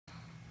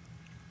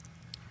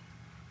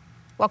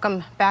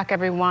Welcome back,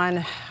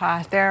 everyone.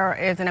 There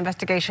is an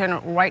investigation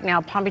right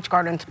now. Palm Beach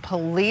Gardens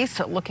police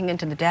looking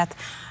into the death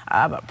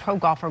of pro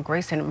golfer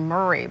Grayson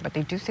Murray, but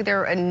they do say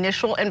their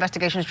initial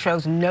investigation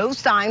shows no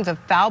signs of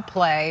foul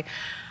play.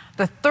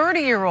 The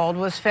 30-year-old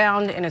was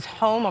found in his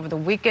home over the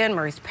weekend.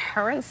 Murray's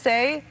parents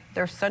say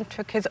their son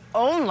took his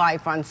own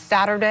life on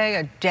Saturday,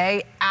 a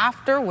day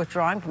after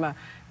withdrawing from a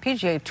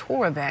PGA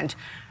Tour event.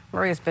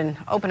 Murray has been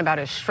open about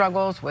his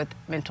struggles with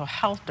mental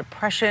health,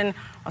 depression,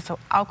 also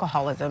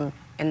alcoholism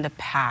in the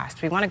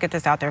past. We want to get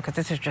this out there because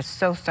this is just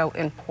so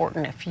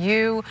important. If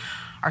you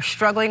are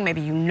struggling, maybe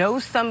you know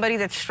somebody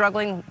that's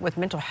struggling with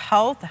mental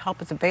health, the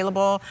help is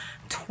available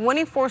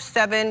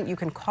 24/7. You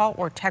can call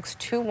or text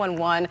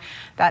 211.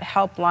 That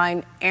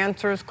helpline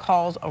answers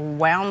calls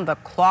around the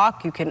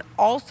clock. You can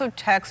also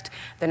text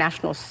the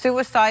National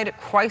Suicide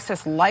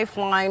Crisis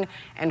Lifeline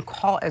and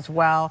call as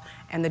well.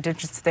 And the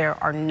digits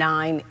there are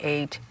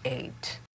 988.